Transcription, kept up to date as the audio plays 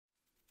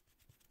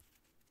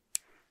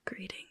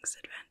Greetings,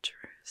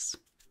 adventurers.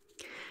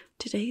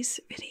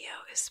 Today's video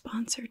is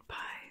sponsored by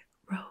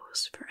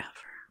Rose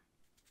Forever.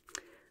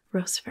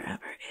 Rose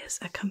Forever is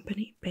a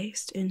company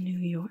based in New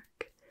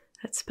York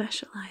that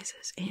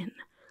specializes in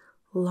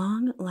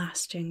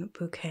long-lasting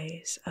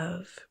bouquets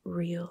of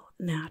real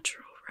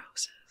natural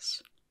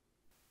roses.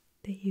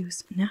 They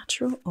use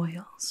natural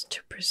oils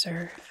to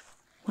preserve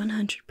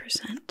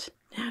 100%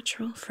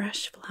 natural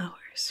fresh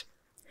flowers,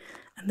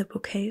 and the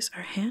bouquets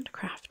are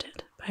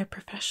handcrafted by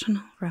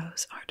professional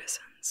rose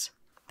artisans.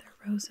 Their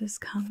roses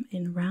come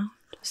in round,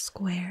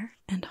 square,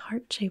 and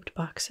heart-shaped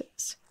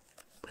boxes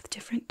with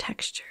different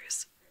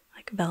textures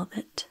like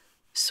velvet,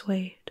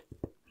 suede,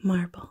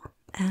 marble,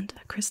 and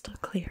a crystal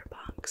clear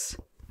box.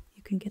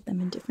 You can get them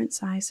in different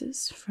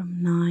sizes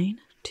from 9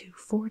 to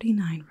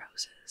 49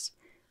 roses,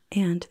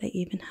 and they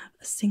even have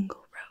a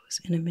single rose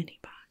in a mini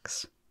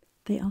box.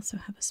 They also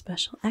have a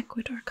special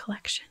Ecuador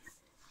collection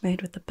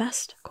made with the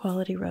best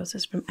quality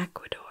roses from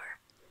Ecuador.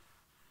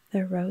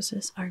 Their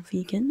roses are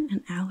vegan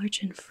and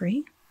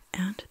allergen-free,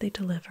 and they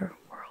deliver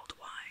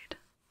worldwide.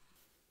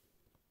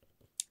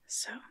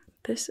 So,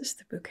 this is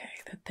the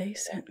bouquet that they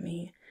sent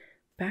me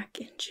back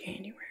in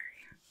January,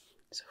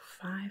 so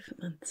 5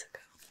 months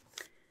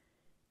ago.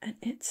 And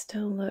it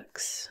still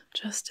looks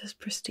just as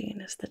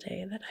pristine as the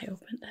day that I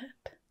opened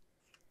it.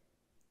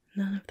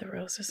 None of the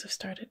roses have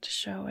started to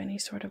show any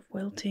sort of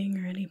wilting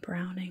or any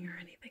browning or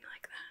anything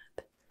like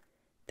that.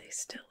 They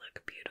still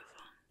look beautiful.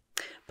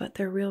 But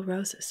they're real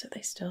roses, so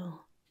they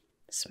still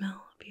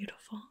smell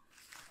beautiful.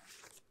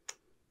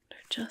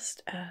 They're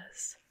just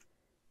as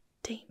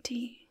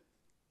dainty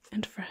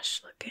and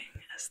fresh looking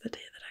as the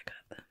day that I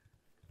got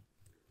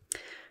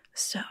them.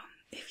 So,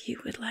 if you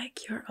would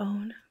like your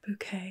own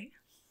bouquet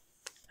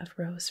of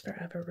Rose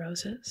Forever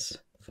roses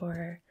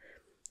for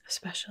a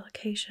special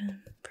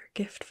occasion, for a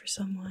gift for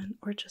someone,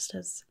 or just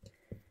as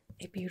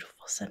a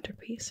beautiful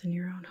centerpiece in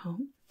your own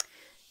home,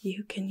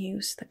 you can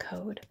use the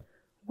code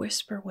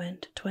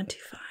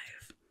WhisperWind25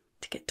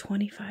 to get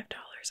 $25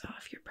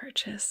 off your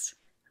purchase.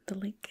 The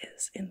link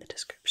is in the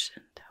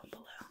description down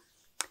below.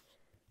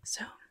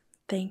 So,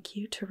 thank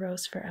you to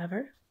Rose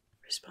Forever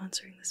for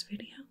sponsoring this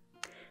video,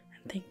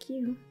 and thank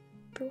you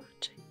for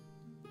watching.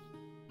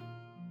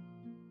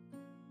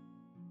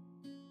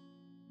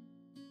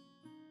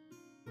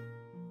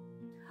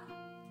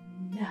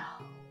 No.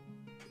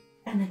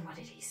 And then what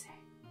did he say?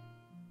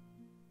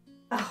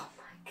 Oh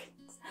my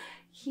goodness.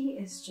 He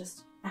is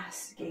just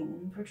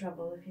asking for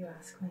trouble, if you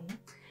ask me.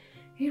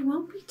 It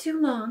won't be too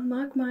long,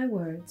 mark my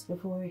words,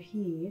 before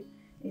he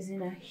is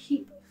in a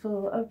heap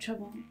full of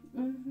trouble.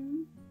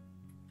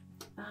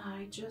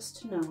 I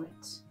just know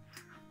it.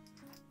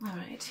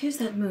 Alright, here's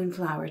that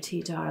Moonflower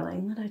tea,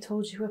 darling, that I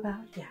told you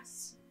about.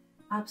 Yes,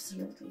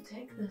 absolutely.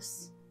 Take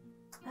this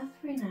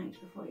every night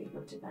before you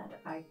go to bed.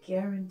 I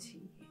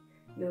guarantee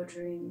your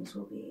dreams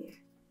will be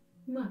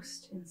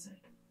most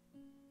insightful.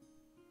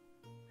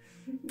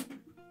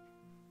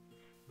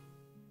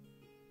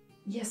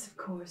 Yes, of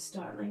course,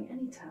 darling,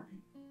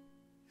 anytime.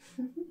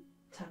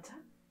 Ta-ta.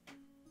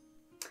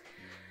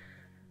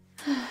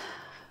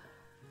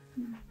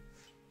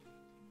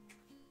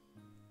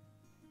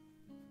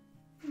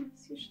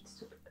 Yes, you should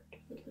still be back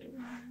for a little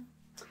while.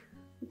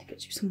 Need to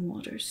get you some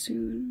water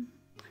soon.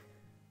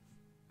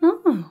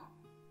 Oh. Well,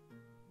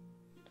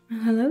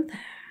 hello there.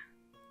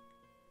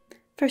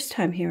 First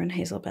time here in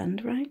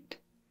Hazelbend, right?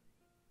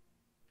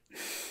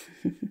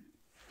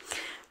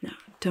 No,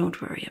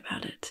 don't worry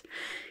about it.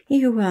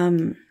 You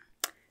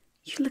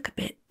look a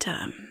bit,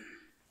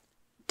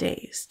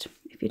 dazed,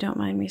 if you don't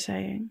mind me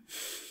saying.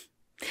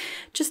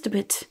 Just a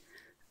bit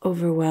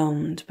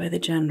overwhelmed by the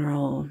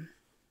general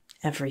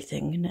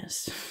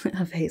everythingness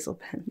of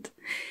Hazelbend.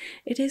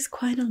 It is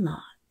quite a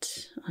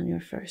lot on your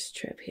first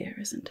trip here,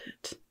 isn't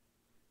it?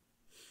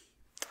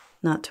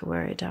 Not to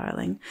worry,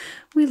 darling.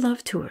 We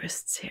love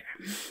tourists here.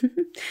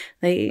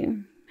 They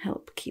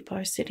help keep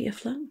our city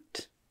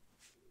afloat.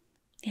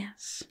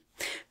 Yes.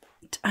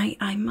 But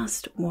I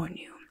must warn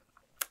you,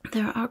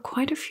 there are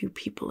quite a few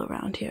people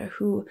around here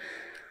who,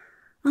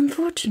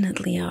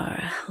 unfortunately,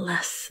 are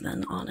less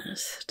than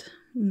honest.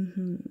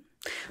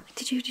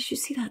 Did you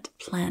see that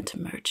plant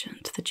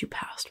merchant that you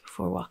passed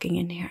before walking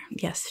in here?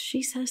 Yes,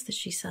 she says that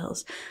she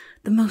sells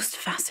the most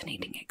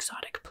fascinating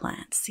exotic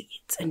plant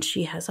seeds, and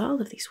she has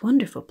all of these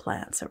wonderful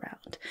plants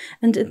around,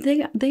 and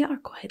they are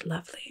quite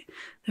lovely.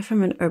 They're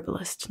from an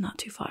herbalist not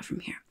too far from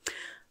here.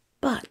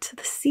 But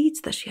the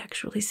seeds that she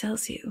actually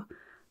sells you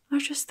are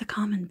just the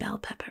common bell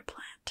pepper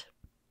plant.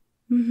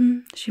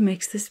 She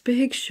makes this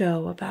big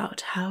show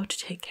about how to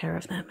take care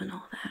of them and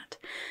all that.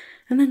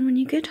 And then when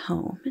you get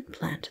home and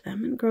plant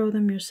them and grow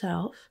them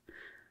yourself,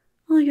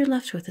 all you're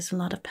left with is a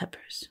lot of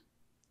peppers.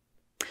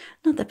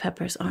 Not that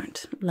peppers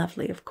aren't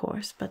lovely, of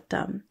course, but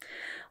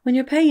when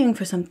you're paying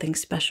for something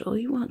special,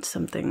 you want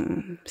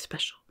something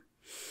special.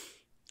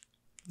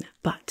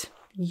 But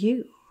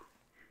you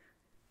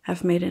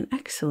have made an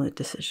excellent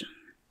decision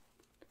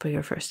for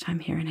your first time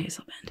here in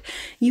Hazelbend.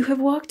 You have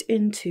walked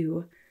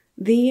into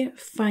the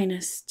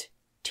finest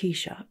tea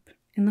shop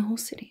in the whole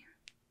city.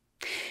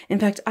 In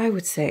fact, I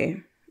would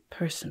say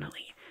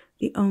personally,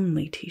 the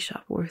only tea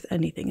shop worth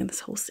anything in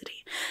this whole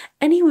city.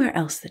 Anywhere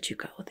else that you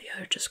go,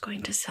 they are just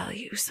going to sell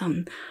you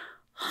some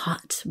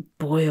hot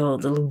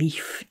boiled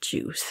leaf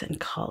juice and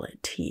call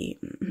it tea.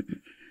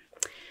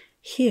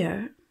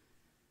 Here,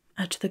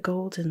 at the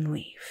Golden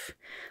Leaf,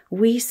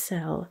 we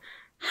sell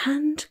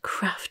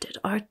handcrafted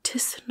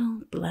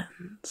artisanal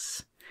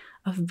blends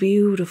of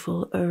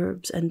beautiful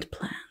herbs and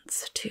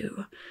plants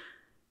to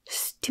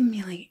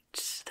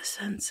stimulate the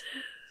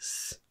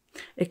senses,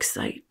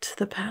 excite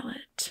the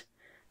palate,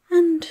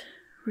 and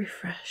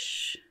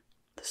refresh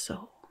the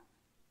soul.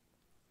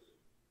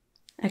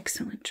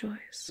 Excellent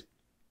choice.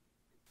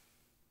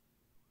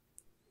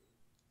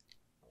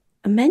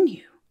 A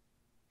menu.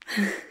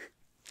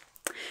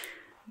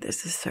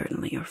 This is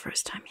certainly your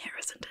first time here,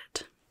 isn't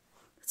it?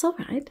 It's all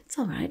right. It's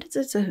all right.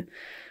 It's a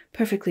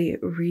perfectly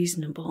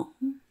reasonable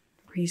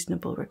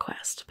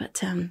request.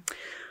 But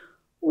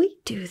we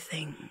do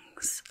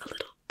things a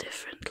little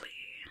differently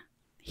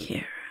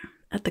here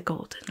at the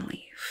Golden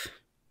Leaf.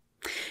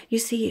 You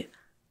see,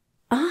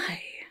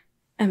 I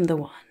am the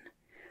one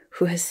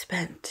who has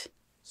spent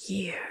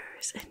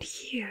years and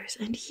years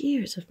and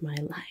years of my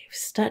life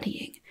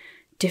studying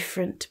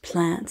different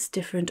plants,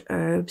 different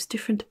herbs,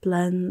 different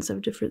blends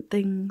of different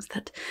things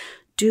that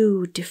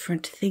do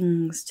different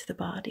things to the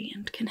body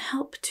and can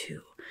help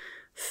to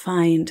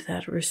find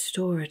that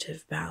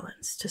restorative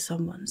balance to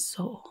someone's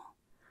soul.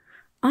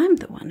 I'm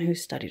the one who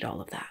studied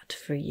all of that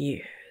for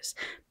years,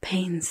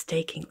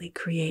 painstakingly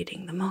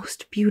creating the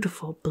most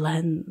beautiful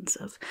blends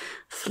of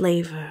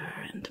flavor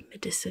and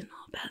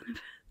medicinal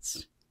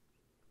benefits.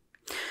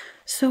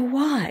 So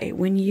why,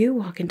 when you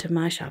walk into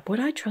my shop, would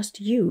I trust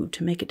you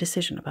to make a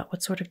decision about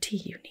what sort of tea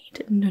you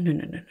need? No,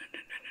 darling.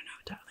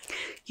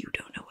 You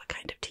don't know what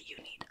kind of tea you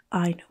need.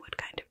 I know what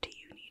kind of tea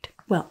you need.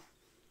 Well,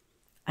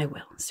 I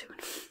will soon.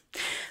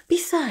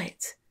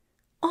 Besides,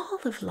 all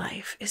of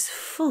life is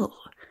full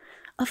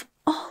of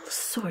all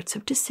sorts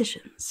of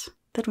decisions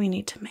that we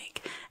need to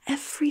make.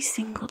 Every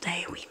single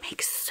day we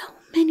make so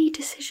many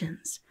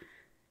decisions.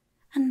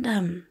 And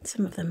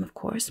some of them, of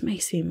course, may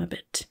seem a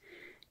bit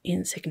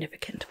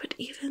insignificant, but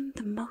even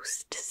the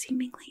most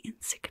seemingly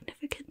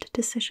insignificant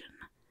decision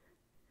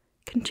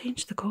can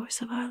change the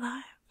course of our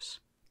lives.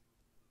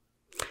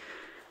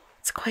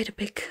 It's quite a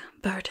big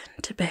burden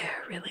to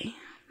bear, really.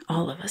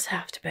 All of us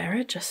have to bear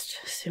it just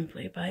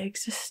simply by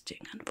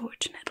existing,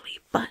 unfortunately.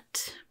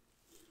 But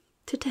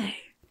today,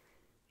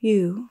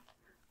 you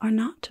are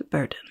not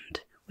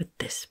burdened with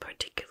this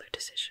particular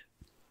decision.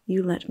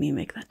 You let me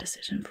make that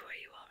decision for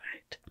you, all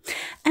right?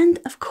 And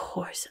of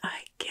course,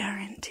 I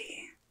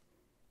guarantee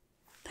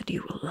that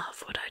you will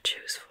love what I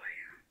choose for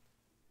you.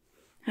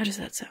 How does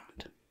that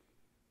sound?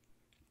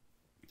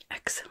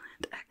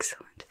 Excellent,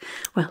 excellent.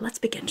 Well, let's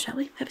begin, shall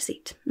we? Have a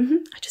seat.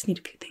 I just need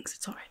a few things.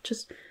 It's all right.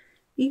 Just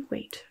you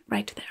wait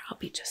right there. I'll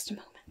be just a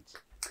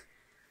moment.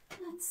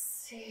 Let's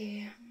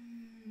see.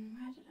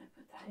 Where did I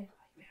put that in?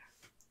 Right there.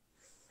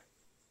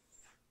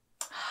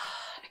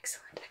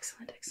 Excellent,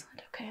 excellent,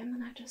 excellent. Okay, and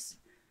then I just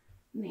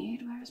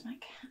need, where is my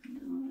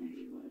candle? There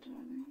you are,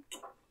 darling.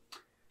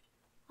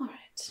 All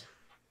right.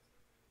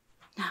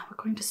 Now we're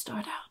going to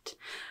start out.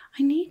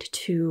 I need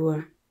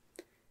to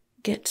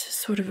get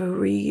sort of a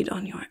read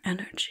on your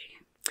energy.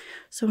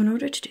 So in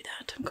order to do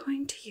that, I'm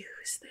going to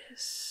use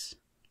this.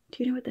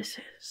 Do you know what this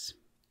is?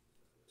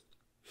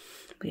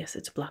 Well, yes,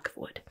 it's a block of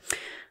wood,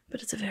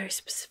 but it's a very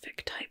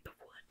specific type of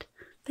wood.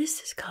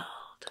 This is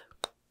called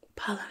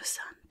Palo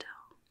Santo.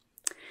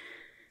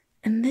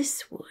 And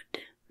this wood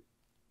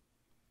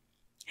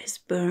is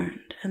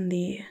burned, and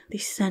the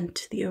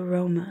scent, the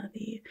aroma,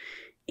 the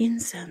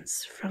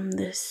incense from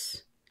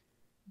this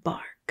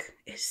bark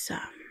is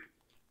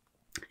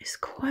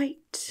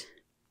quite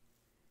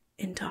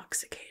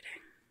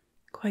intoxicating,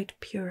 quite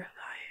purifying,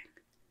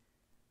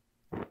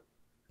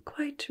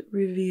 quite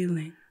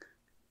revealing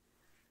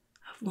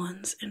of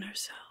one's inner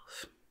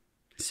self.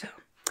 So,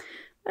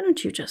 why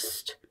don't you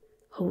just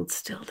hold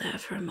still there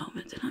for a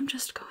moment, and I'm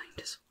just going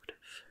to sort of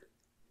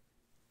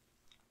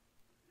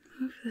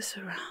move this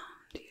around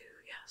you.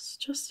 Yes,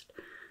 just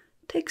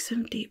take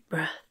some deep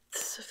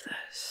breaths of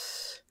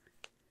this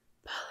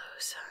Palo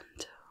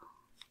Santo.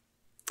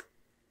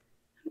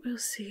 And we'll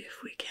see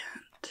if we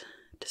can't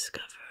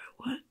discover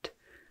what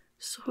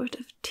sort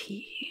of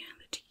tea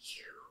that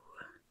you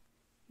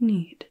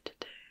need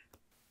today.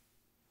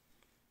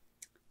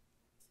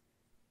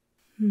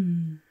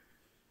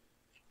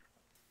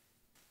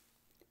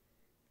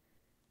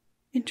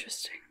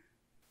 Interesting.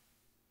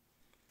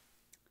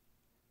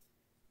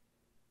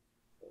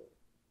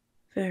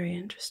 Very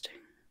interesting.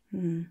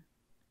 No.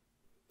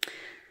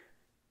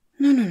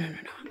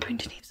 I'm going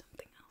to need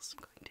something else.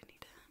 I'm going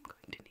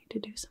to need to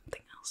do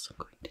something else. I'm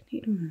going to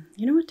need,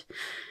 you know what?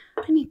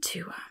 I need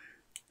to,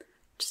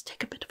 just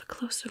take a bit of a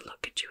closer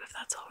look at you, if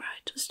that's all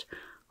right. Just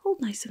hold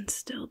nice and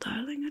still,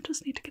 darling. I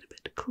just need to get a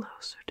bit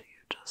closer to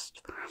you,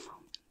 just for a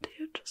moment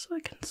here, just so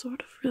I can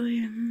sort of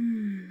really,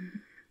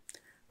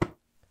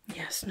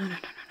 Yes, no.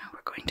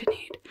 We're going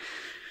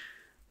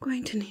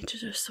to need to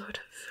just sort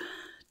of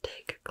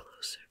take a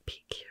closer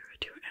peek here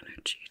at your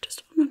energy.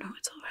 Just, no.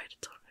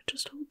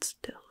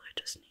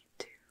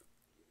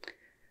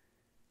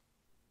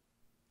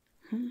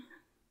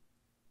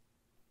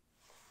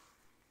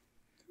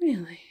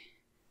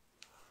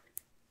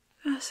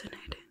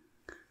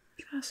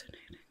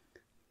 fascinating.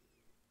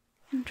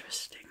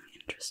 Interesting,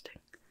 interesting.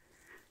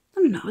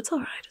 No, it's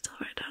alright,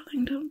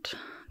 darling.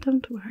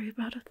 Don't worry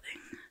about a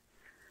thing.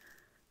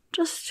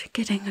 Just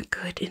getting a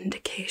good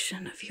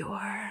indication of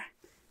your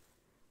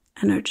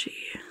energy,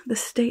 the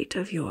state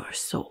of your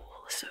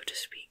soul, so to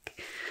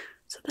speak,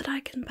 so that I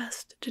can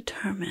best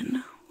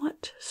determine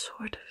what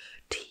sort of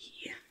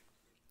tea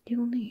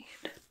you'll need.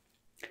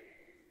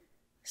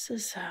 This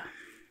is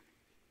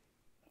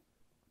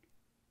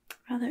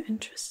rather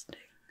interesting.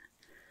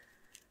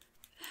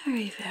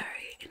 Very,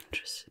 very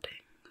interesting.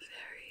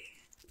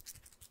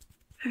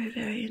 Very,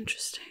 very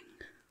interesting.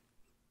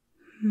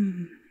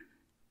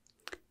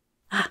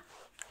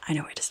 I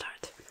know where to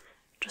start.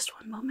 Just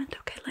one moment.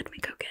 Okay, let me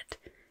go get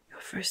your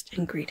first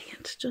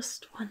ingredient.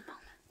 Just one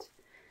moment.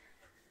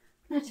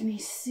 Let me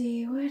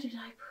see. Where did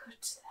I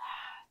put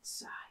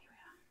that?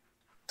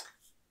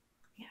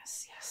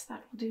 Yes,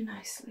 that will do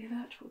nicely.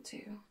 That will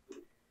do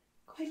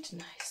quite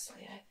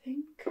nicely, I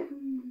think.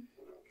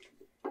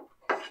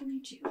 We'll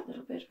need you a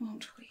little bit,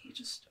 won't we?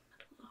 Just a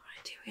little.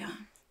 Alright, here we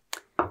are.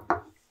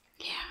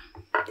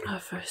 Yeah, our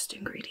first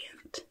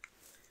ingredient.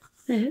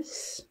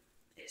 This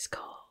is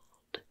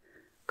called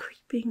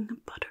Creeping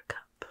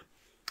Buttercup.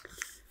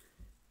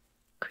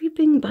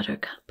 Creeping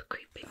Buttercup.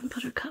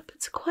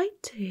 It's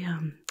quite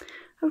a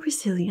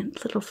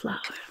resilient little flower.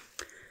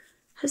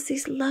 Has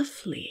these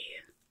lovely,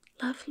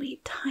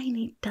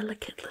 tiny,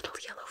 delicate little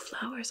yellow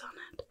flowers on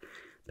it.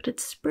 But it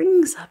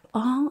springs up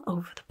all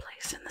over the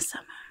place in the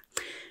summer.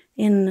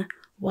 In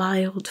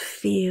wild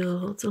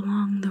fields,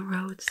 along the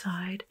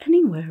roadside,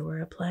 anywhere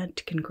where a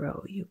plant can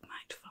grow, you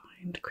might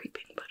find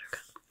Creeping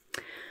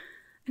Buttercup.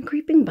 And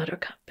Creeping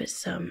Buttercup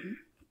is,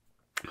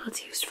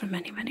 it's used for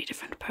many, many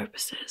different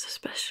purposes,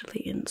 especially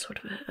in sort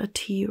of a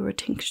tea or a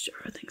tincture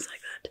or things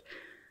like that.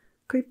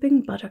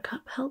 Creeping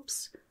Buttercup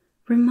helps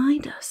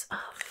remind us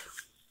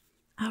of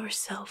our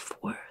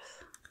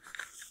self-worth.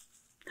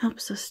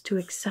 Helps us to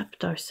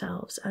accept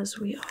ourselves as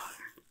we are,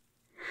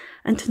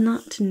 and to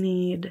not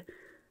need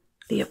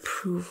the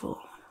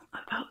approval of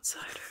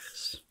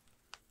outsiders.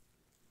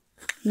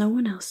 No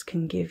one else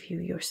can give you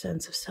your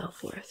sense of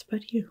self-worth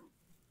but you.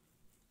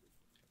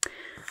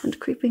 And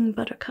Creeping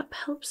Buttercup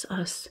helps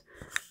us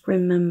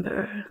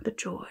remember the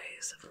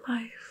joys of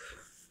life.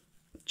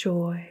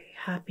 Joy,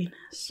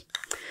 happiness,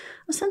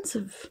 a sense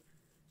of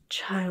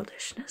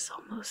childishness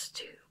almost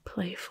to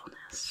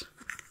playfulness.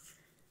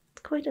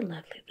 It's quite a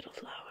lovely little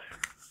flower.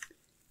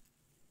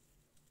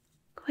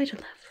 Quite a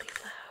lovely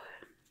flower.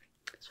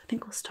 So I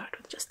think we'll start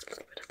with just a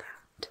little bit of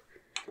that.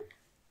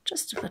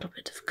 Just a little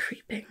bit of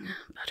Creeping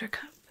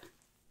Buttercup.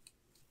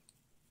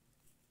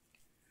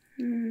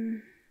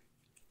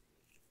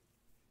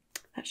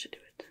 That should do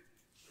it.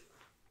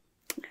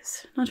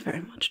 Yes, not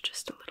very much,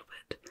 just a little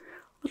bit. A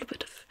little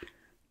bit of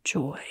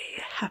joy,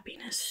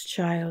 happiness,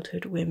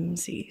 childhood,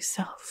 whimsy,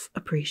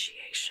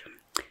 self-appreciation.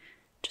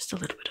 Just a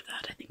little bit of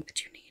that, I think,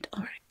 that you need.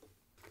 Alright.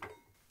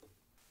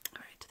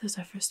 Alright, there's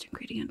our first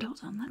ingredient.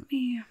 Hold on, let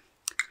me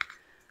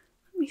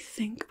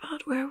think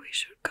about where we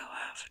should go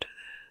after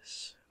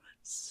this.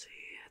 Let's see,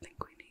 I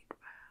think we need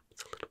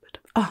perhaps a little bit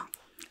of... Oh,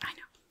 I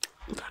know.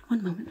 Hold on,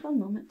 one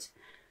moment.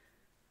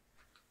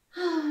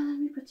 Let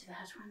me put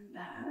that one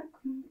back.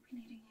 We won't be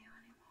needing you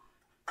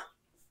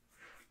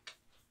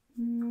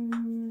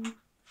anymore.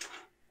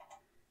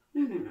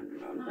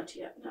 No, not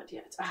yet.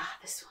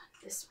 This one.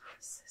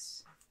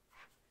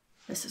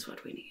 This is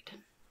what we need.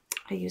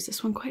 I use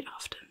this one quite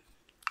often.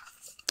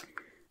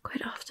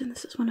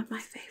 This is one of my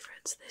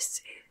favorites.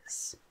 This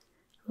is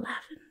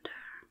lavender.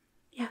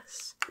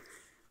 Yes,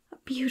 a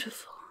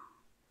beautiful,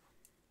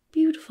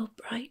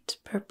 bright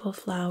purple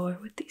flower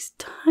with these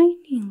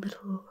tiny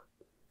little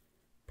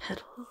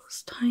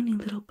petals, tiny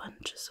little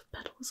bunches of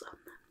petals on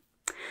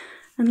them.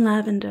 And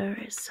lavender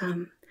is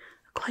a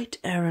quite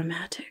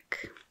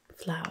aromatic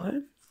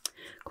flower,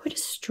 quite a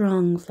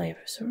strong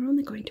flavor, so we're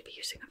only going to be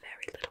using a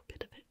very little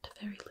bit of it,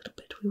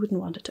 We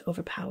wouldn't want it to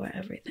overpower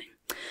everything.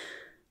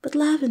 But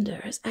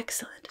lavender is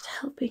excellent at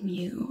helping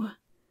you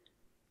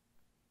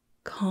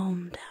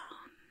calm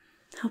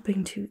down,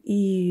 helping to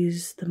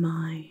ease the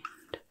mind,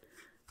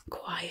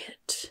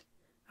 quiet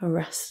a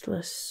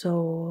restless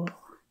soul,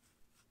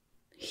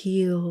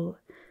 heal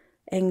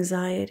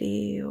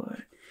anxiety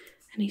or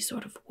any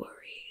sort of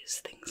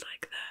worries, things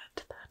like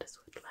that. That is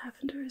what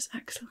lavender is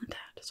excellent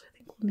at, so I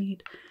think we'll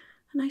need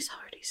a nice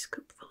hearty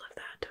scoopful of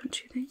that,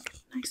 don't you think?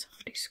 Nice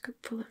hearty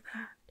scoopful of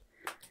that.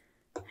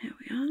 Here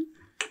we are.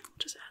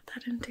 Just add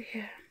that into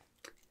here.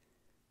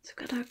 So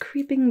we've got our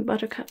Creeping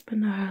Buttercup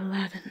and our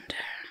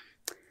lavender.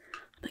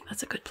 I think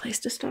that's a good place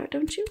to start,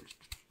 don't you?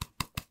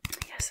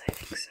 Yes, I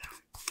think so.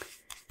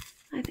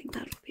 I think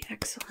that would be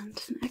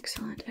excellent. An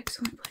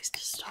excellent place to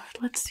start.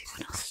 Let's see,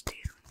 what else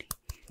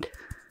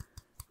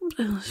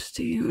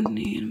do you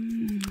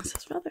need? This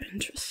is rather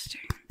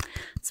interesting.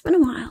 It's been a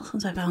while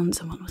since I found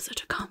someone with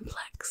such a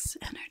complex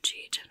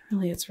energy.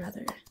 Generally, it's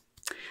rather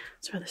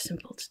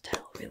simple to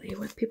tell, really,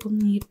 what people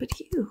need, but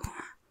you...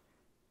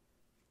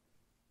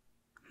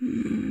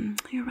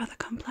 you're rather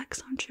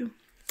complex, aren't you?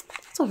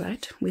 It's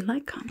alright. We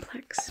like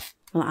complex.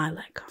 Well, I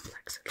like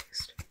complex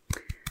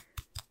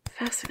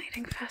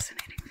fascinating,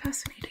 fascinating,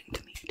 fascinating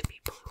to meet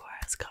people who are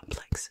as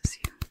complex as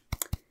you.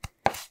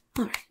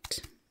 Alright,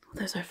 well,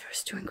 there's our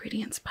first 2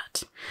 ingredients,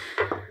 but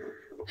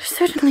there's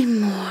certainly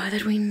more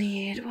that we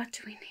need. What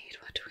do we need?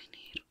 What do we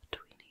need? What do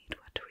we need?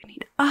 What do we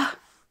need? Ah,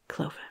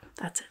 clover.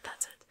 That's it,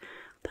 that's it.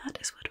 That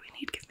is what we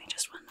need. Give me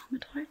just one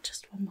moment, alright?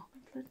 Just one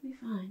moment. Let me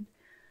find.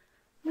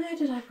 Where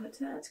did I put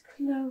that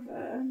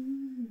clover?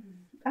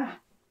 Ah,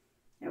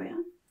 here we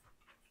are.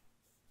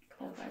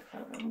 Clover,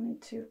 clover. We'll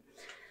need to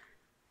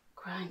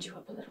grind you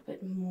up a little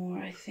bit more,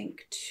 I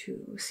think,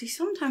 too. See,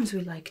 sometimes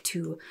we like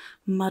to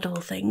muddle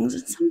things,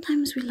 and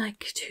sometimes we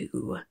like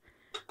to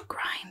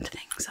grind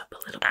things up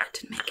a little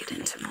bit and make it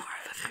into more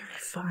of a very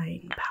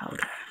fine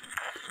powder.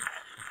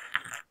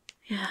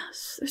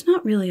 Yes, there's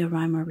not really a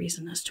rhyme or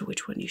reason as to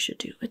which one you should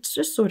do. It's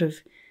just sort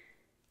of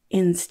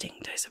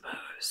instinct, I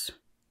suppose.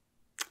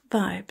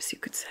 Vibes, you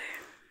could say.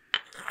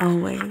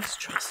 Always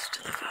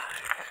trust the vibe.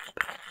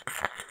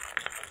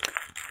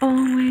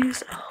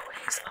 Always,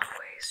 always,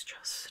 always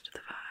trust the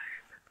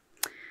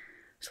vibe.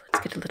 So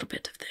let's get a little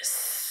bit of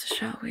this,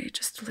 shall we?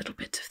 Just a little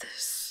bit of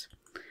this.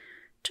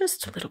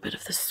 Just a little bit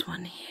of this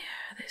one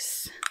here,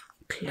 this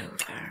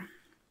clover.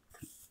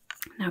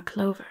 Now,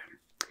 clover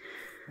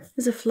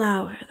is a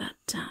flower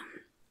that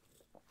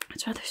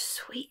it's rather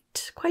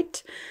sweet,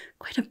 quite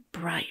a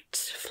bright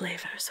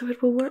flavor, so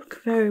it will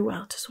work very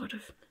well to sort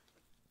of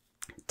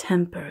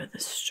temper the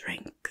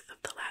strength of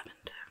the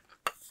lavender.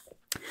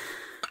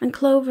 And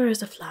clover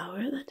is a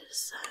flower that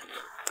is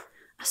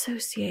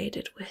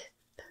associated with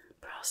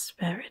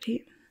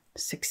prosperity,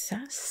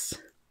 success,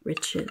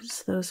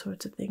 riches, those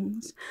sorts of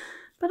things,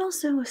 but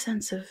also a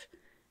sense of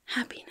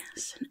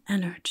happiness and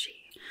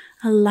energy,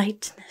 a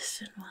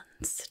lightness in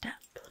one's step.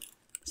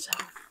 So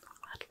I'll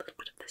add a little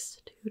bit of this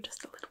too,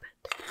 just a little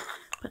bit.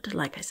 But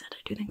like I said,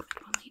 I do think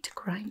that we'll need to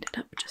grind it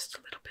up just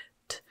a little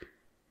bit.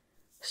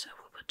 So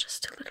we'll put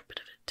just a little bit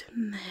of it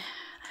in there.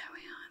 There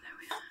we are, there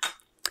we are.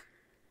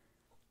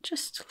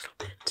 Just a little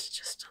bit,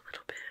 just a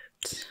little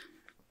bit.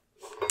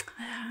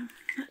 There,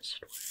 that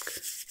should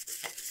work.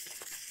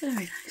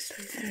 Very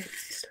nicely, very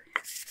nicely.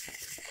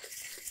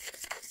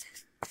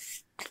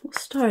 We'll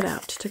start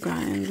out to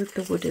grind with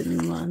the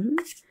wooden one,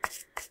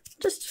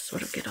 just to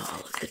sort of get all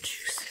of the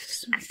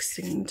juices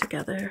mixing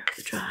together with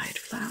the dried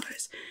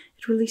flowers.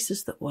 It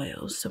releases the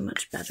oils so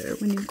much better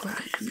when you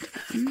grind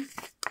them.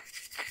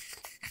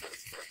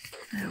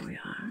 There we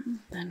are.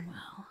 Then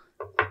we'll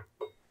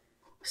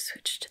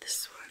switch to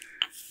this one.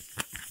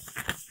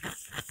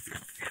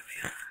 There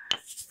we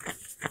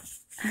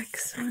are.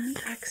 Excellent,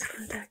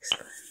 excellent,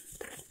 excellent.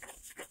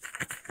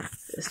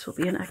 This will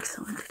be an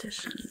excellent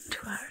addition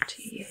to our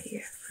tea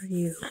here for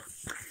you.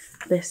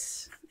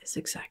 This is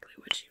exactly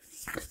what you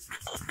need.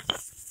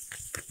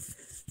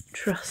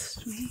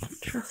 Trust me,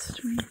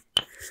 trust me.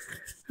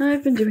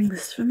 I've been doing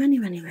this for many,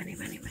 many, many,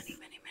 many, many,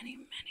 many, many,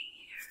 many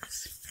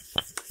years.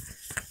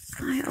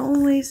 I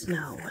always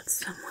know what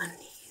someone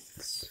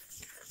needs.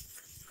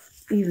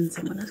 Even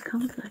someone as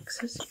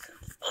complex as you.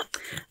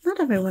 Not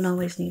everyone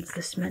always needs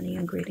this many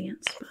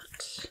ingredients,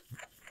 but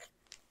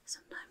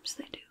sometimes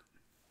they do.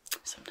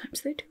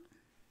 Sometimes they do.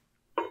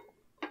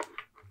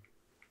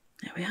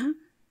 There we are.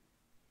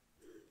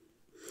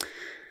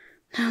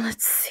 Now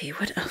let's see,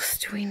 what else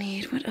do we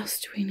need? What else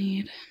do we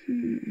need?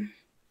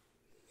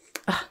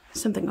 Ah,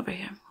 something over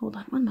here. Hold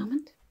on one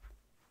moment.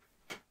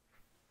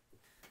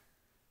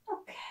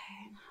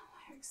 Okay, now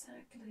where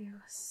exactly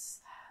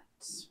was that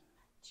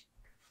magic?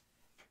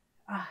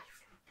 Ah, here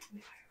we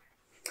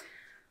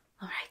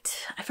are. Alright,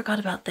 I forgot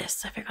about this.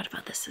 This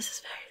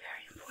is very,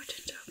 very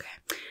important, okay?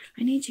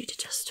 I need you to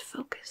just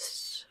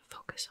focus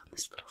on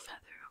this little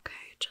feather,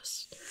 okay?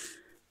 Just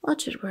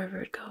watch it wherever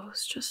it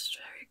goes, just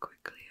very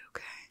quickly,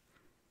 okay?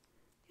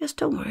 Yes,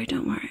 don't worry,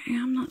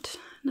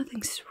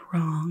 nothing's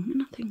wrong,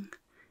 nothing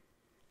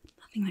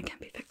that can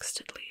be fixed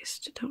at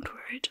least. Don't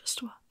worry,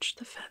 just watch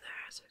the feather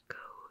as it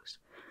goes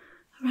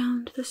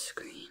around the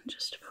screen.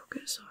 Just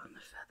focus on the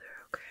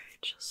feather, okay?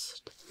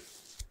 Just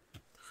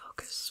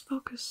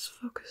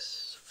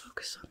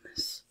focus on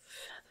this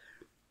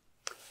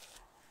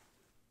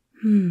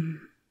feather.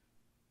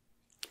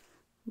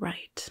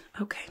 Right,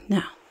 okay,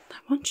 now I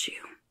want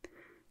you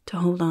to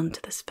hold on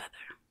to this feather.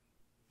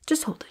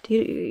 Just hold it.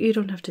 You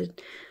don't have to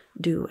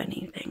do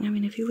anything. I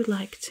mean, if you would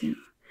like to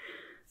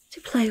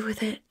play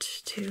with it,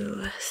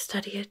 to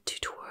study it, to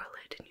twirl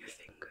it in your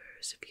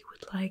fingers, if you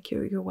would like,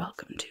 you're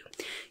welcome to.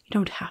 You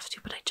don't have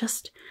to, but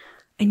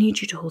I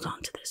need you to hold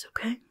on to this,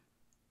 okay?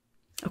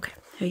 Okay,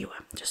 here you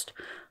are. Just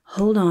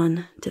hold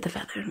on to the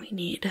feather, and we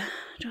need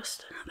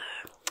just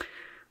another.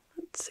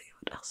 Let's see,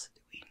 what else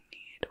do we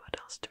need? What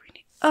else do we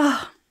need?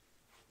 Ah!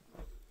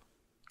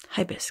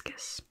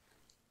 Hibiscus.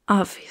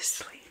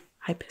 Obviously,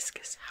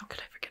 hibiscus. How could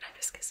I forget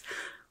hibiscus?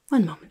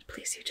 One moment,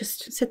 please. You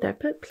just sit there.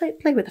 Play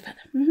with the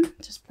feather.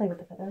 Just play with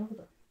the feather. Hold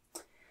on.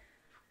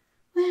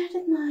 Where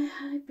did my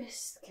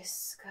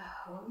hibiscus go?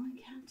 I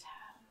can't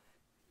have.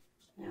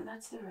 No,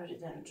 that's the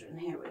rhododendron.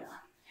 Here we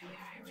are. Here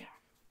we are.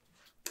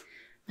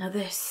 Now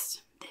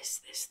this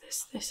is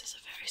a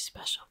very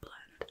special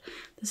blend.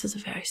 This is a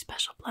very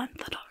special blend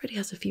that already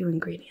has a few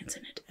ingredients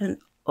in it, and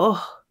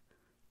oh,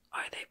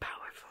 are they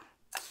powerful.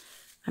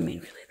 I mean,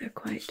 really, they're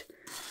quite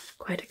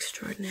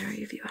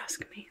extraordinary if you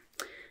ask me.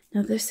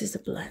 Now, this is a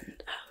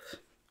blend of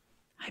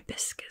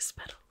hibiscus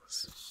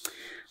petals.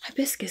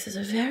 Hibiscus is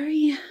a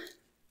very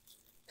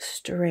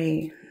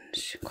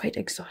strange, quite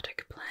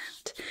exotic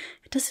plant.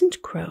 It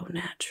doesn't grow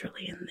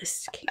naturally in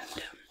this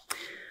kingdom.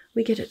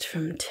 We get it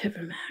from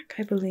Tivermac,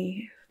 I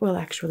believe. Well,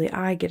 actually,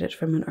 I get it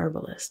from an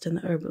herbalist, and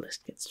the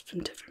herbalist gets it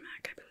from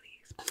Tivermac, I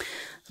believe.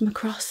 From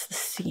across the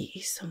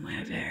sea,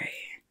 somewhere very,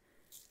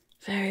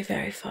 very,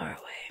 very far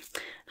away.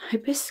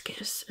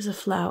 Hibiscus is a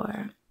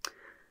flower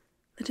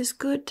that is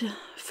good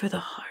for the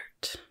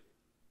heart,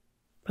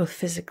 both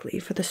physically,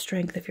 for the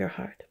strength of your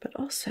heart, but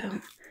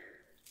also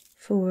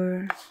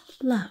for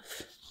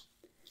love,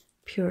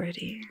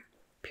 purity,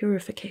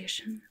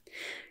 purification,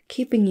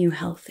 keeping you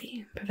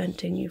healthy,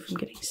 preventing you from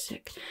getting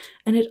sick.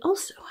 And it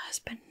also has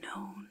been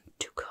known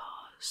to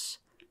cause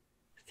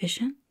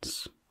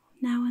visions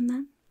now and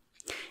then.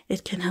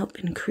 It can help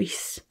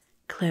increase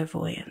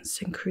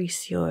clairvoyance,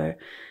 increase your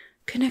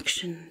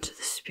connection to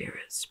the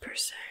spirits per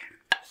se.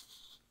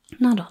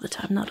 Not all the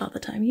time, not all the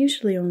time.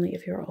 Usually only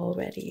if you're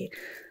already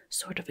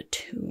sort of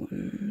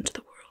attuned to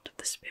the world of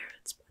the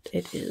spirits. But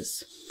it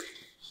is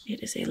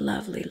a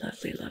lovely,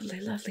 lovely, lovely,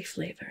 lovely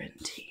flavor in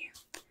tea.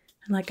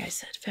 And like I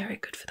said, very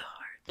good for the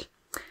heart.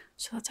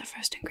 So that's our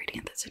first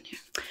ingredient that's in here.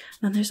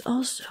 Then there's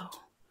also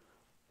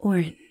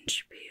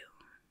orange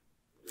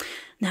peel.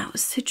 Now,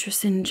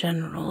 citrus in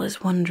general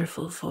is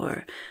wonderful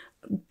for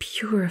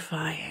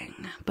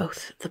purifying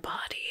both the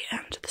body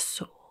and the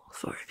soul,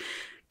 for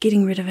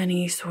getting rid of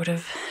any sort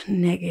of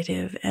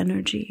negative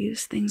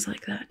energies, things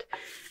like that.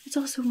 It's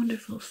also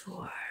wonderful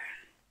for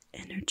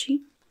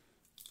energy,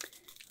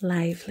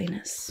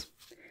 liveliness,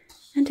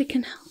 and it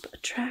can help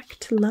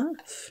attract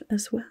love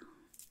as well.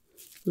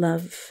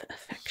 Love,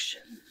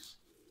 affection,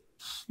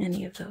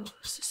 any of those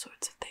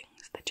sorts of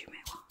things that you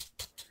may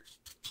want.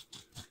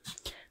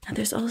 Now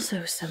there's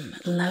also some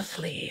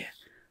lovely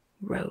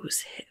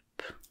rose hip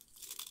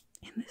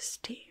in this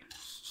tea.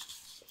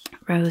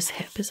 Rose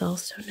hip is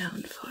also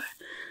known for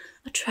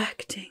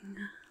attracting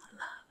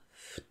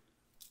love.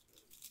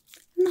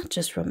 Not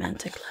just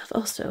romantic love,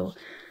 also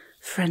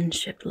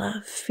friendship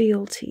love,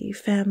 fealty,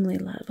 family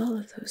love, all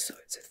of those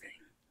sorts of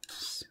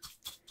things.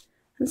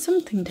 And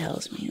something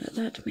tells me that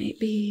that may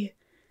be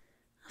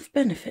of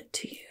benefit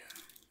to you.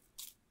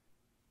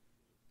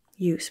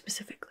 You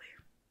specifically.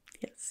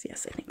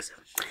 Yes, I think so.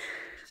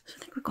 So I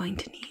think we're going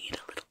to need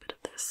a little bit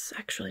of this.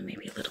 Actually,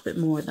 maybe a little bit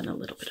more than a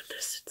little bit of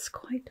this. It's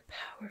quite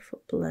a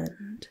powerful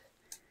blend.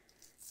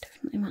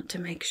 Definitely want to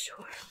make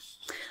sure.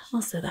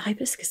 Also, the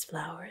hibiscus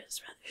flower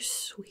is rather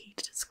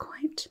sweet. It's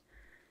quite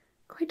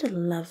a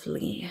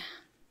lovely,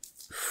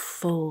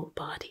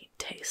 full-bodied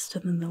taste.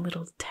 And then the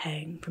little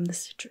tang from the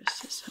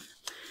citrus is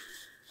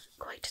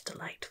quite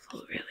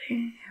delightful, really. Here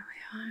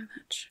we are.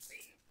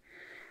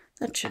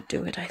 That should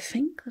do it, I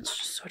think. Let's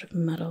just sort of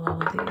muddle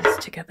all of these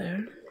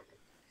together.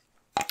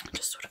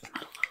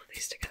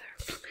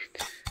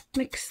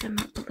 Mix them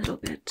up a little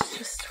bit.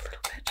 Just a little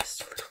bit.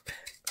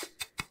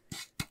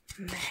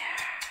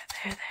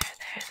 There.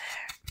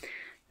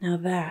 Now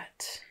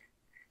that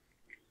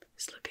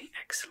is looking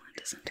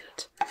excellent, isn't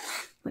it?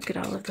 Look at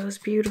all of those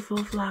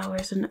beautiful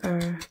flowers and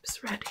herbs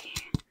ready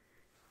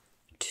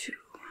to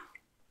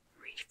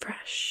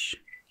refresh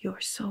your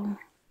soul.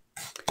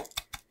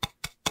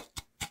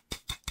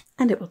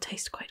 And it will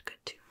taste quite good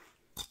too.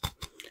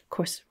 Of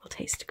course it will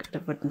taste good. I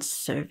wouldn't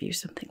serve you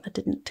something that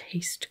didn't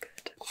taste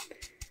good.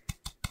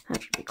 That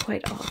would be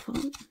quite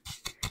awful.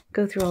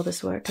 Go through all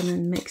this work and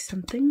then make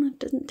something that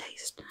didn't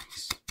taste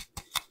nice.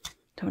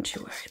 Don't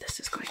you worry, this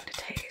is going to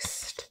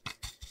taste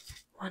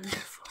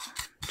wonderful.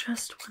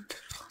 Just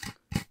wonderful.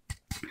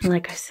 And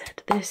like I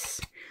said, this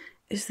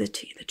is the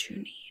tea that you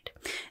need.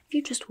 If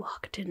you just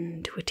walked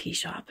into a tea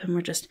shop and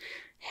were just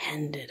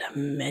handed a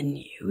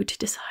menu to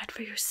decide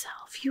for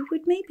yourself, you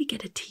would maybe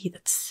get a tea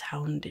that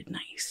sounded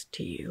nice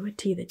to you, a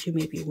tea that you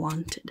maybe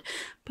wanted,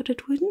 but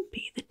it wouldn't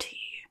be the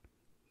tea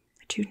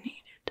that you needed.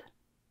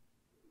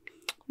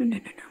 No.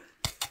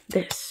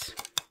 This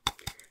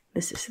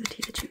is the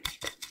tea that you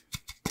need.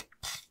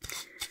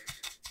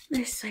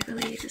 This, I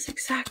believe, is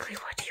exactly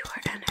what your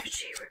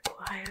energy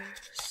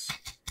requires.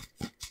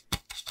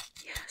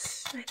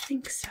 Yes, I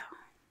think so.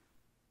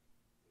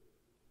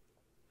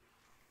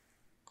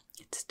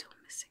 It's still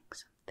missing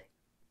something.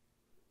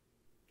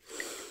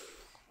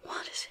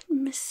 What is it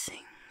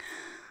missing?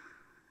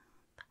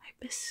 The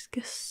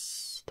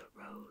hibiscus, the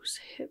rose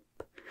hip,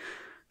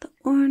 the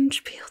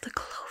orange peel, the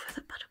clover,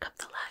 the buttercup,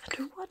 the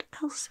lavender. What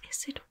else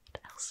is it?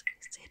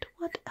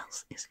 What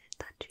else is it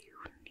that you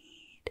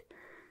need?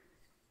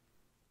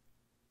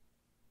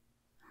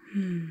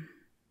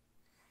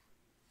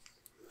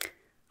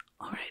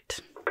 Alright.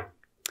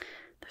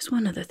 There's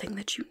one other thing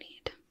that you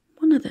need.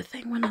 One other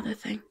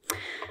thing.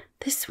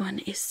 This one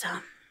is,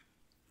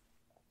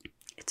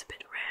 it's a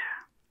bit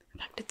rare. In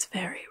fact, it's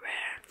very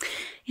rare.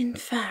 In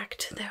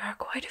fact, there are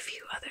quite a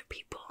few other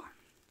people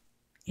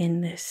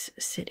in this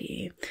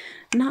city.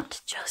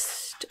 Not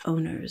just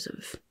owners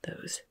of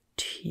those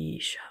tea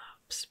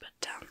shops,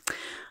 but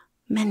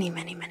many,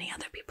 many, many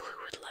other people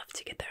who would love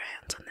to get their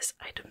hands on this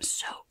item.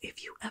 So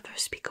if you ever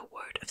speak a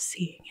word of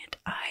seeing it,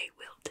 I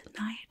will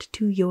deny it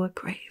to your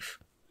grave.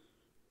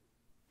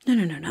 No,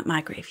 not my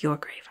grave, your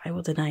grave. I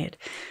will deny it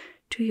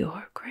to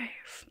your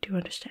grave. Do you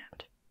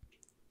understand?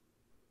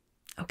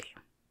 Okay.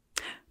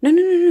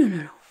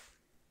 No.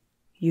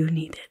 You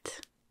need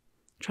it.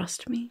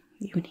 Trust me,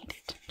 you need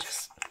it.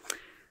 Just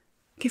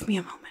give me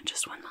a moment,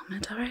 just one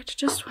moment, alright?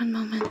 Just one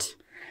moment.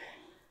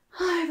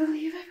 I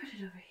believe I put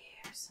it over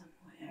here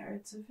somewhere.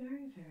 It's a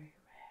very, very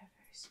rare,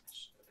 very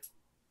special.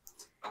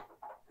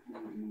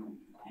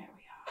 There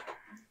we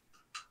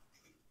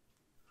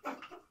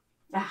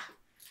are.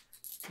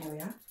 There we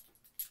are.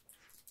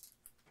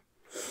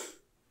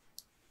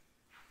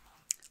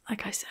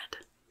 Like I said,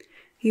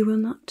 you will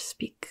not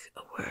speak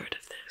a word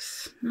of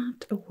this.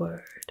 Not a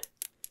word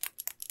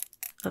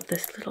of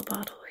this little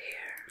bottle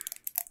here.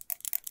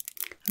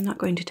 I'm not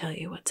going to tell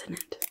you what's in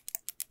it.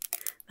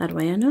 That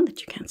way I know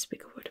that you can't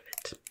speak a word of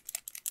it.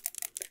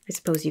 I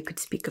suppose you could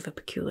speak of a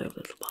peculiar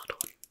little bottle,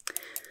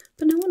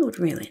 but no one would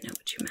really know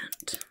what you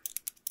meant.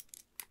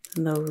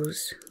 And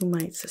those who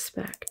might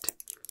suspect,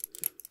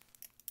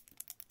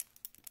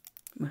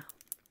 well,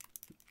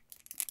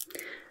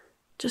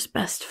 just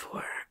best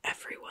for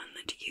everyone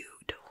that you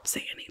don't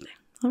say anything,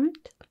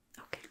 alright?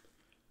 Okay.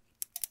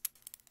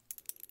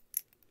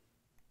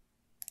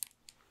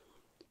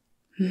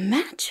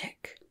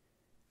 Magic?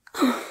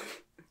 Oh,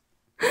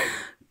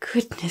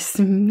 goodness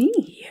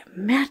me,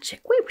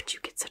 magic. Where would you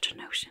get such a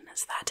notion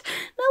as that?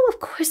 No, of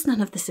course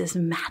none of this is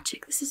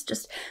magic. This is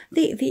just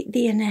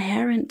the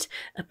inherent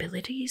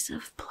abilities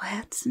of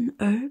plants and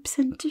herbs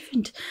and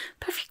different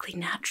perfectly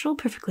natural,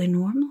 perfectly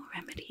normal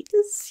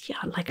remedies.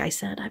 Yeah, like I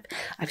said,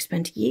 I've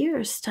spent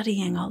years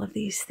studying all of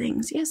these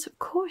things. Yes, of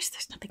course,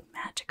 there's nothing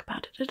magic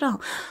about it at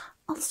all.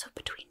 Also,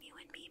 between you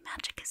and me,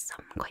 magic is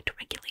quite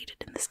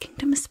regulated in this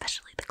kingdom,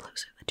 especially the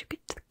closer that you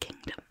get to the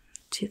kingdom,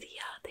 to the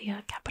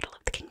capital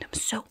of the kingdom.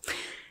 So,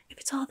 if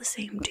it's all the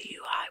same to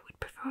you, I would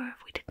prefer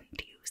if we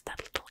didn't use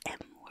that little M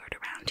word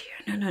around here.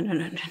 No.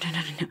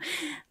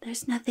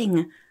 There's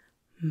nothing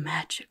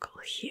magical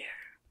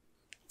here.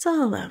 It's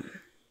all,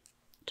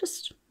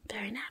 just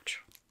very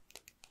natural.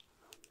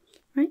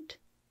 Right?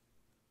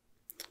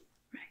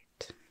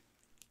 Right.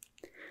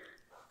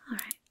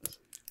 Alright.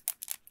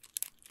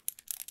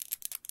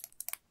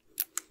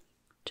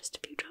 Just a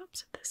few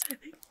drops of this, I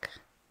think.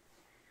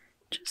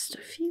 Just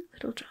a few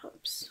little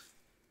drops.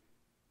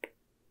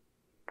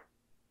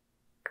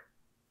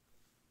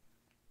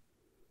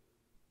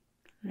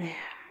 There.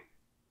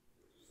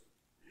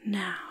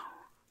 Now,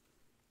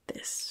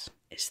 this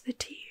is the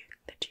tea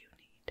that you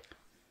need.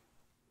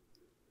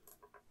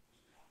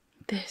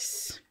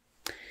 This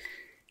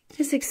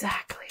is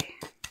exactly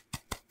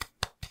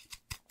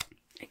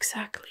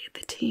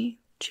the tea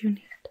that you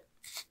need.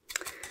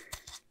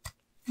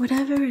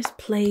 Whatever is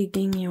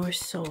plaguing your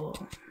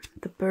soul,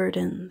 the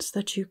burdens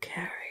that you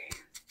carry,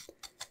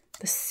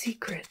 the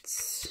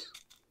secrets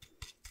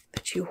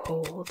that you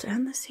hold,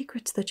 and the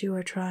secrets that you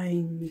are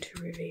trying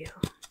to reveal.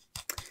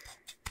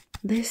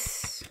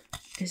 This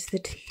is the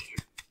tea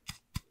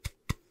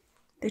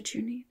that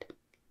you need.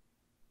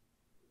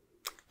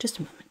 Just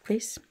a moment,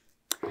 please.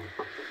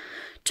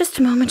 Just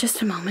a moment.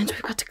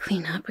 We've got to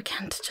clean up. We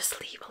can't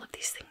just leave all of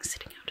these things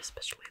sitting out,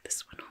 especially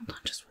this one. Hold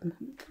on just one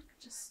moment.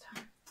 Just,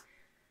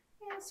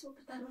 yes, we'll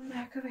put that one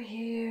back over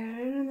here,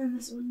 and then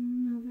this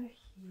one over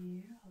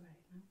here.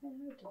 Alright, now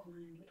where did my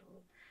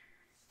little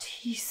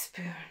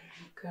teaspoon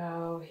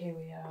go? Here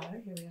we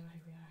are.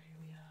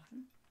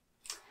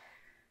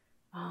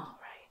 Alright.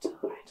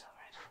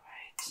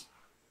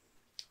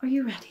 Are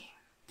you ready?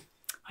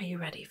 Are you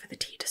ready for the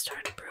tea to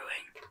start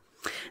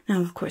brewing? Now,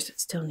 of course, it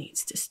still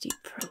needs to steep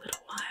for a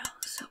little while,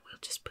 so we'll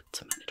just put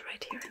some of it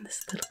right here in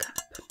this little cup.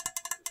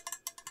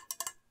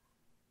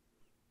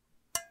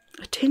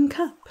 A tin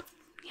cup.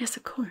 Yes,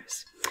 of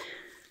course.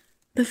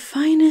 The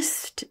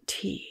finest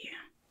tea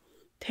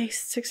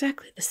tastes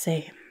exactly the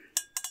same,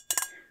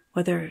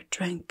 whether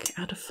drank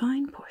out of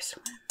fine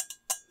porcelain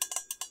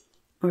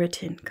or a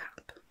tin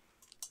cup.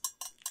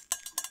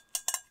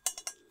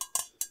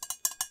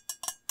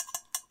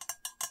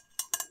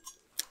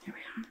 Here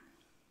we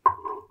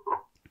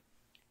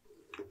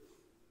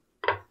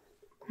are.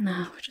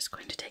 Now we're just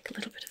going to take a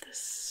little bit of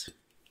this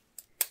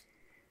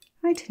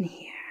right in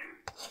here.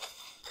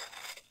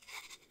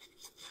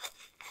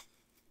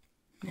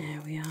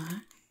 There we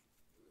are.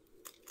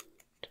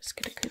 Just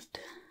get a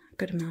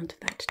good amount of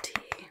that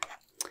tea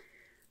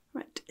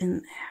right in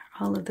there.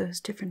 All of those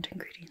different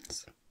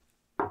ingredients.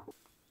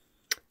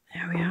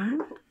 There we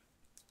are.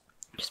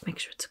 Just make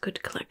sure it's a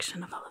good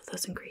collection of all of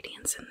those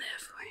ingredients in there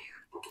for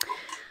you.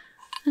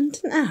 And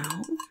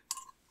now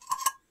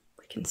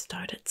we can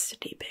start it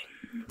steeping.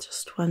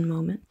 Just one more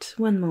moment,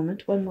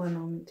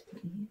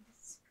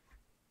 please.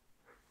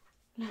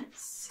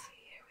 Let's see.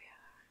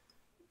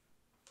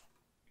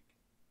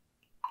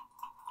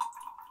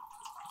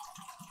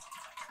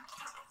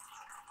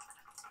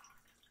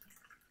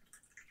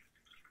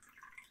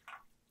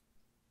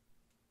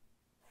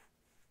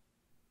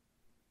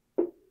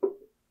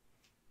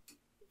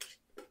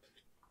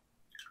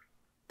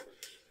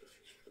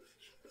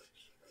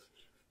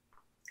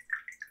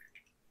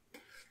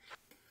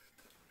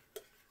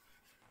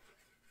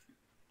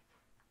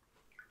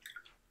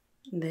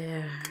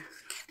 There.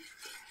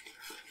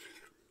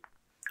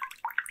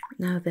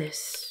 Now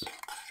this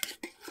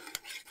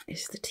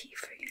is the tea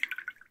for you.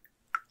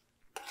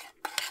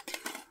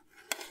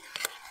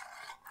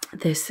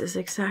 This is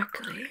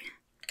exactly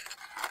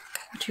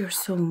what your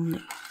soul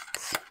needs.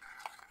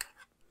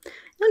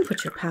 And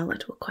what your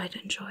palate will quite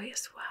enjoy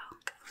as well.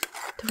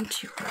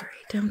 Don't you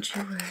worry, don't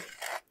you worry.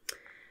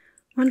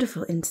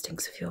 Wonderful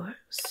instincts of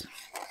yours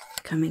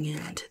coming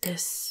into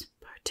this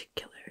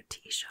particular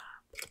tea shop.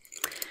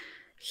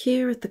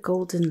 Here at the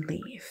Golden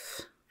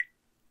Leaf,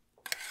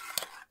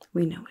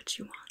 we know what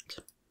you want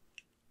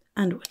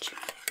and what you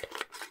need.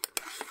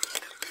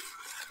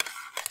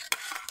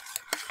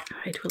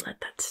 Alright, we'll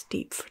let that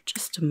steep for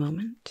just a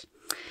moment.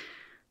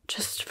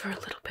 Just for a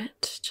little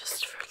bit,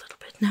 just for a little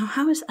bit. Now,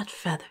 how is that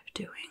feather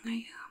doing?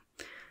 Are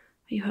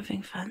you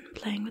having fun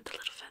playing with the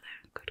little feather?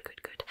 Good,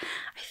 good, good.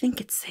 I think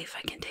it's safe.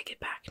 I can take it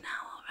back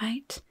now, all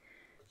right?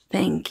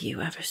 Thank you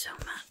ever so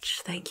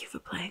much. Thank you for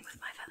playing with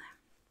my feather.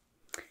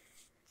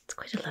 It's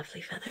quite a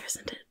lovely feather,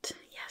 isn't it?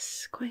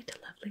 Yes, quite a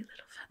lovely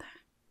little feather.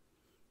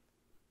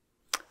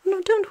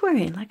 No, don't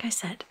worry. Like I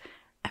said,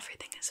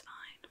 everything is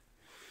fine.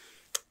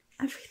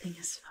 Everything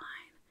is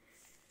fine.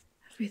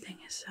 Everything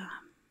is,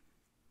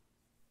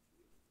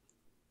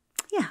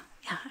 yeah,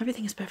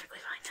 everything is perfectly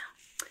fine now.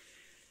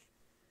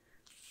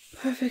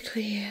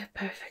 Perfectly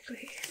fine.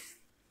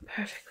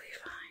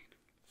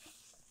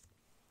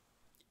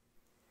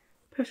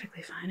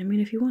 Perfectly fine. I mean,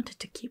 if you wanted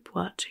to keep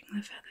watching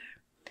the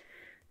feather,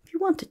 if you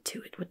wanted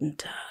to, it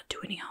wouldn't do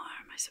any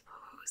harm, I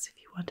suppose. If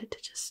you wanted to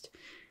just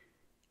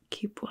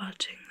keep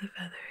watching the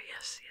feather,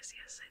 yes, I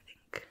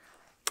think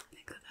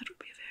that would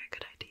be a very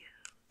good idea.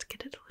 Let's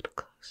get it a little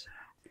closer.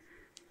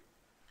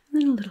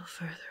 And then a little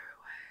further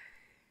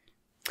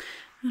away.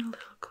 And a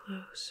little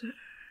closer.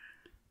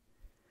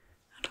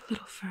 And a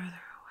little further away.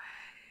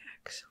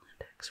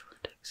 Excellent,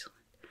 excellent,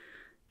 excellent.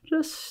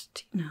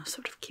 Just,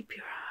 sort of keep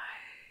your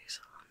eyes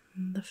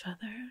on the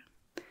feather.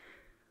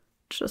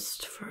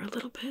 Just for a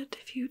little bit,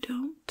 if you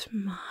don't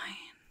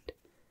mind.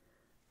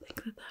 I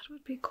think that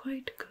would be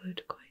quite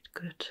good, quite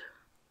good.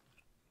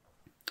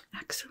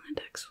 Excellent,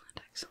 excellent,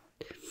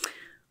 excellent.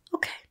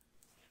 Okay.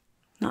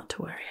 Not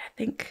to worry. I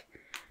think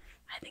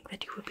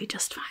that you will be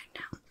just fine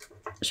now.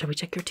 Shall we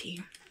check your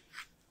tea?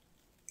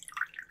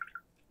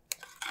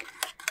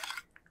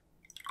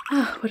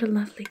 Oh, what a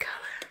lovely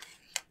color.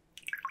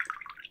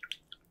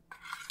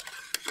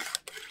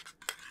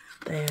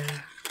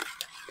 There.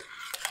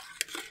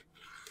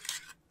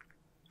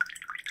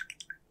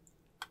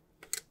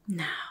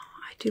 Now,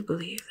 I do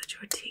believe that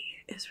your tea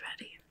is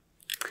ready.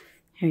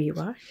 Here you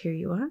are, here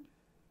you are.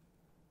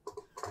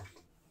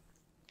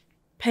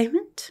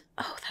 Payment?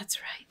 Oh, that's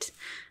right.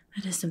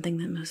 That is something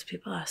that most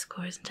people ask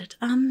for, isn't it?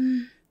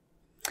 You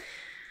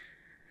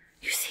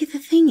see, the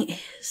thing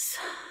is,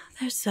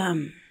 there's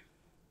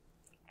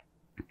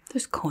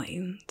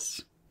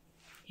coins.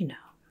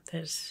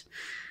 There's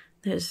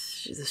the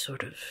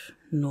sort of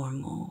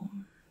normal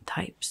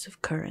types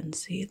of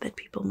currency that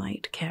people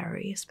might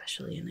carry,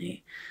 especially in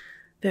a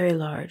very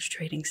large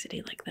trading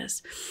city like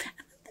this. And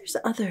then there's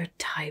other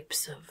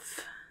types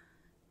of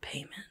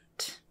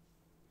payment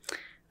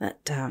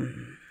that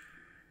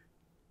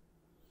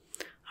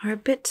are a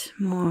bit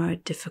more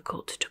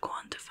difficult to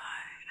quantify,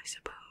 I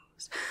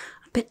suppose.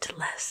 A bit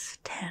less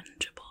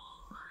tangible.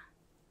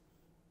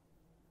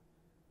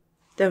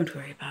 Don't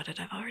worry about it.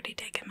 I've already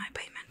taken my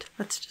payment.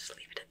 Let's just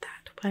leave it at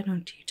that. Why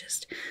don't you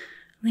just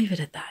leave it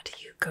at that?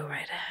 You go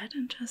right ahead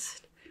and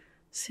just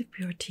sip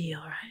your tea,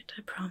 all right?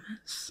 I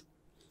promise.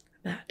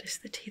 That is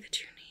the tea that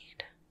you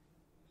need.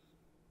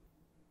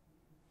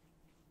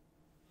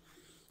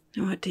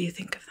 And what do you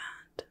think of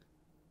that?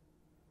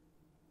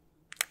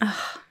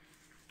 Ah,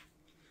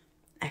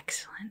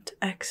 excellent,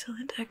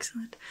 excellent,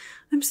 excellent.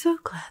 I'm so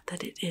glad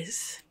that it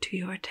is to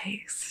your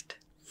taste.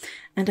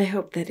 And I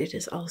hope that it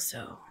is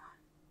also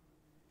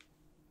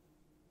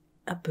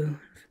a boon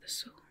for the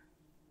soul.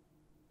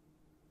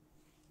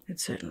 It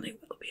certainly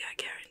will be, I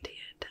guarantee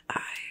it.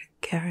 I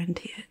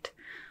guarantee it.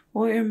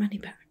 Or your money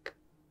back.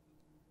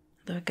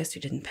 Although I guess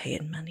you didn't pay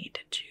in money,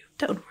 did you?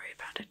 Don't worry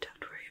about it,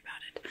 don't worry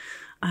about it.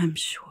 I'm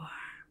sure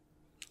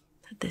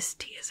that this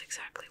tea is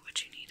exactly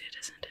what you needed,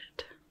 isn't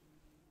it?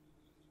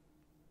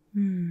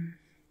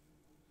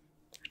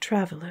 A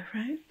traveler,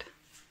 right?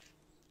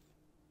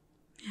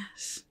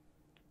 Yes.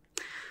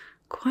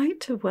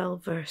 Quite a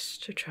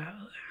well-versed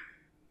traveler.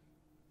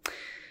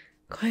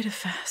 Quite a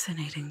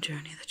fascinating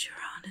journey that you're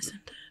on,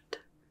 isn't it?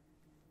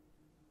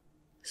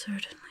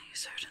 Certainly,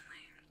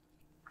 certainly.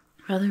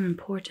 Rather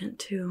important,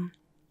 too,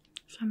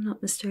 if I'm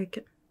not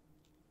mistaken.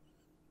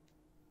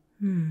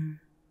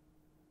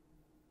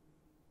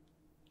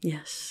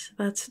 Yes,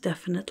 that's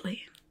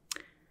definitely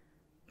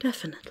the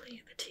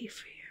tea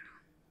for you.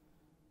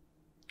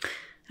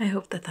 I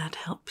hope that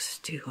helps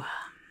to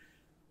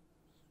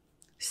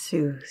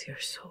soothe your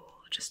soul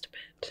just a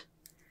bit.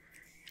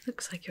 It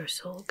looks like your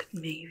soul could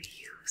maybe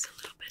use a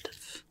little bit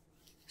of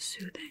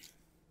soothing.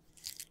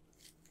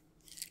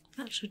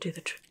 That should do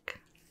the trick.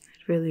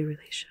 It really,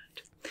 really should.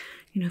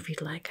 If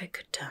you'd like, I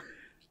could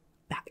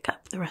back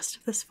up the rest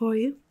of this for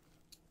you,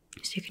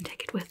 so you can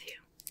take it with you.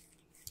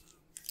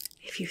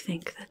 If you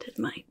think that it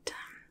might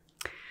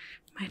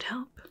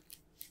help.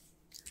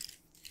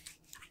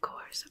 Of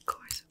course, of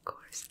course, of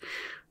course.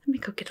 Let me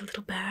go get a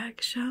little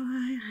bag, shall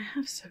I? I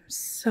have some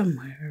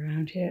somewhere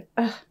around here.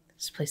 Ugh,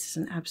 this place is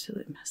an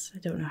absolute mess. I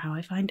don't know how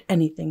I find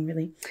anything,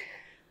 really.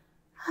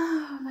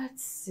 Oh,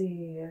 let's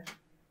see.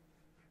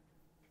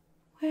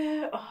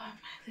 Where are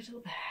my little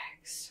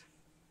bags?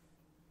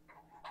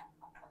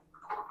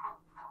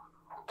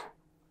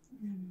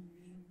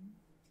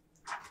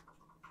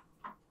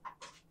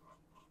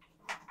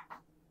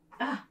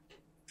 Ah,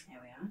 there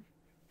we are.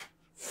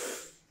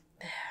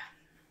 There.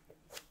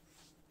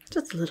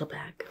 Just a little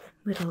bag,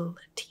 little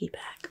tea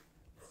bag.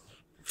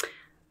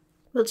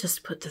 We'll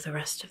just put the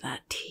rest of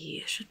that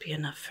tea. It should be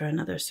enough for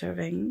another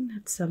serving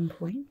at some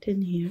point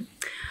in here.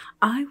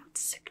 I would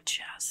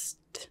suggest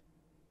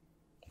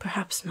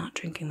perhaps not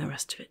drinking the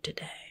rest of it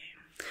today.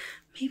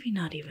 Maybe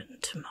not even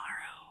tomorrow.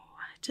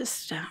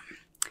 Just in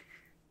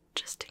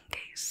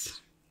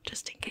case.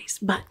 Just in case.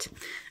 But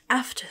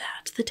after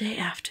that, the day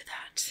after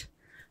that,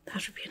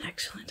 that would be an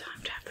excellent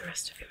time to have the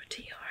rest of your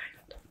tea,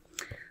 alright?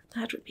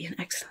 That would be an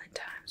excellent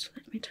time. So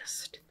let me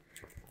just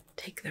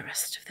take the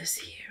rest of this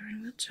here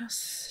and we'll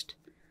just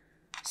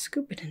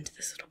scoop it into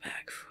this little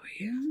bag for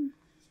you.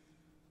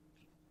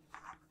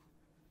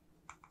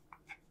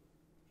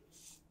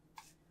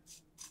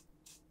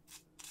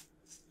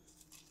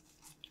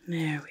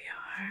 There we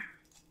are.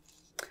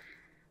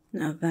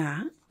 Now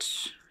that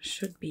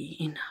should be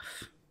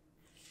enough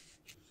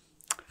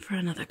for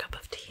another cup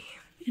of tea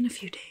in a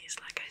few days,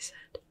 like I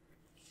said.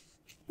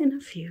 In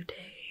a few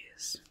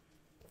days.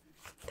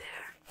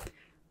 There.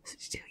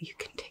 So you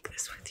can take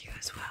this with you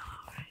as well,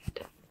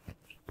 alright?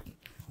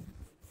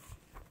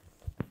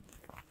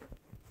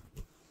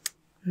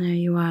 There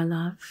you are,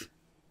 love.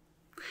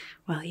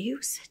 Well,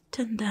 you sit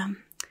and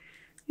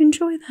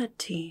enjoy that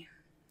tea.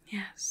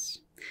 Yes.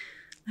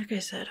 Like I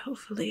said,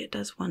 hopefully it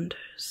does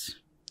wonders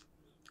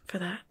for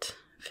that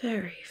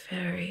very,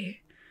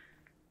 very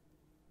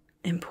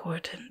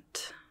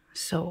important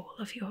soul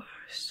of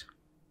yours.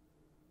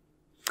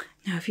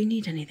 Now, if you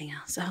need anything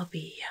else, I'll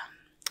be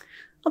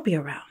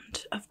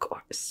around, of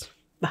course.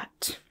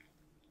 But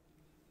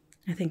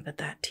I think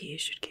that tea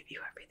should give you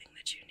everything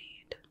that you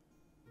need.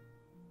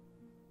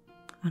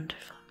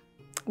 Wonderful.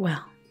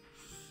 Well,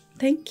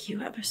 thank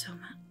you ever so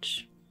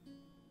much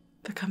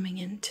for coming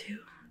into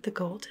the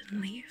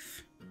Golden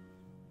Leaf.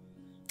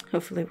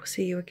 Hopefully we'll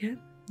see you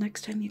again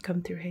next time you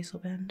come through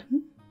Hazelbend.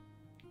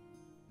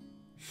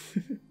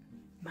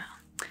 Well,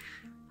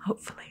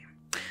 hopefully.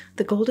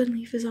 The Golden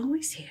Leaf is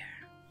always here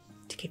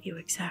to give you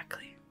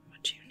exactly